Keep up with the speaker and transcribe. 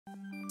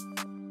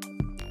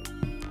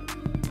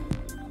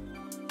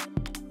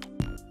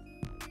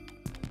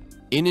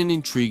In an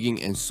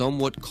intriguing and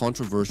somewhat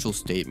controversial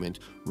statement,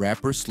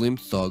 rapper Slim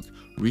Thug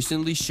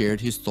recently shared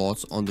his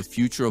thoughts on the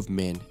future of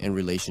men and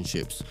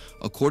relationships.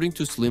 According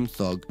to Slim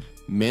Thug,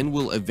 men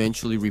will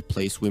eventually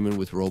replace women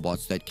with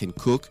robots that can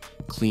cook,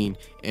 clean,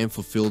 and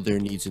fulfill their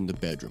needs in the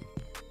bedroom.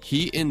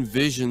 He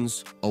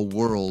envisions a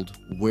world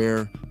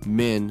where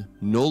men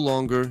no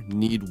longer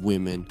need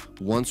women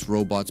once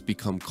robots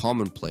become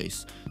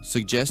commonplace,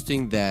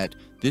 suggesting that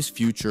this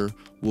future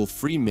will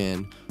free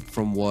men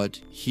from what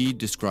he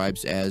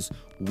describes as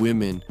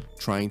women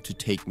trying to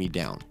take me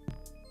down.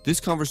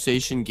 This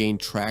conversation gained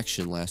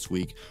traction last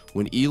week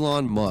when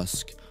Elon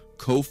Musk,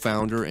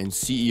 co-founder and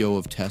CEO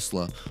of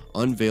Tesla,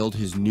 unveiled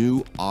his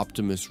new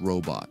Optimus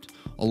robot.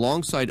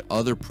 Alongside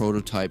other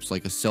prototypes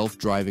like a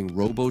self-driving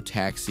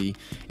robo-taxi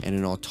and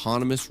an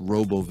autonomous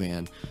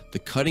robo-van, the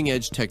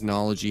cutting-edge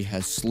technology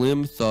has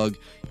Slim Thug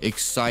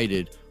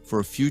excited for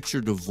a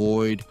future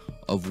devoid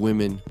of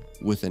women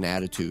with an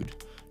attitude.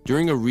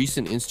 During a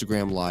recent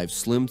Instagram Live,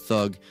 Slim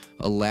Thug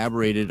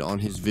elaborated on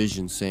his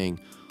vision, saying,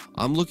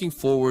 "I'm looking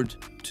forward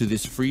to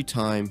this free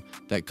time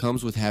that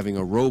comes with having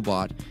a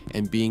robot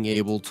and being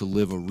able to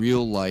live a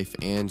real life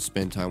and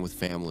spend time with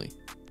family.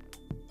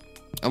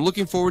 I'm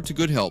looking forward to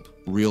good help,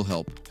 real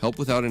help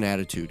without an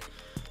attitude."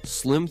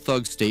 Slim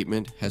Thug's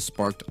statement has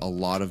sparked a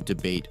lot of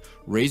debate,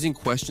 raising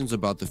questions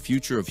about the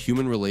future of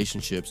human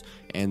relationships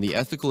and the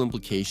ethical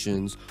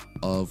implications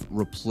of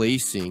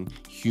replacing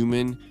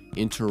human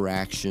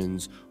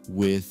interactions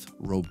with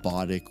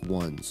robotic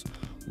ones.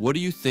 What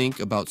do you think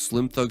about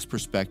Slim Thug's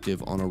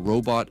perspective on a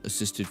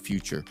robot-assisted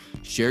future?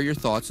 Share your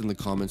thoughts in the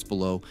comments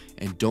below,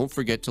 and don't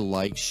forget to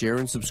like, share,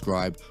 and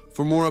subscribe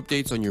for more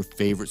updates on your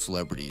favorite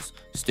celebrities.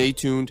 Stay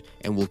tuned,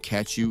 and we'll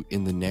catch you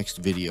in the next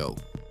video.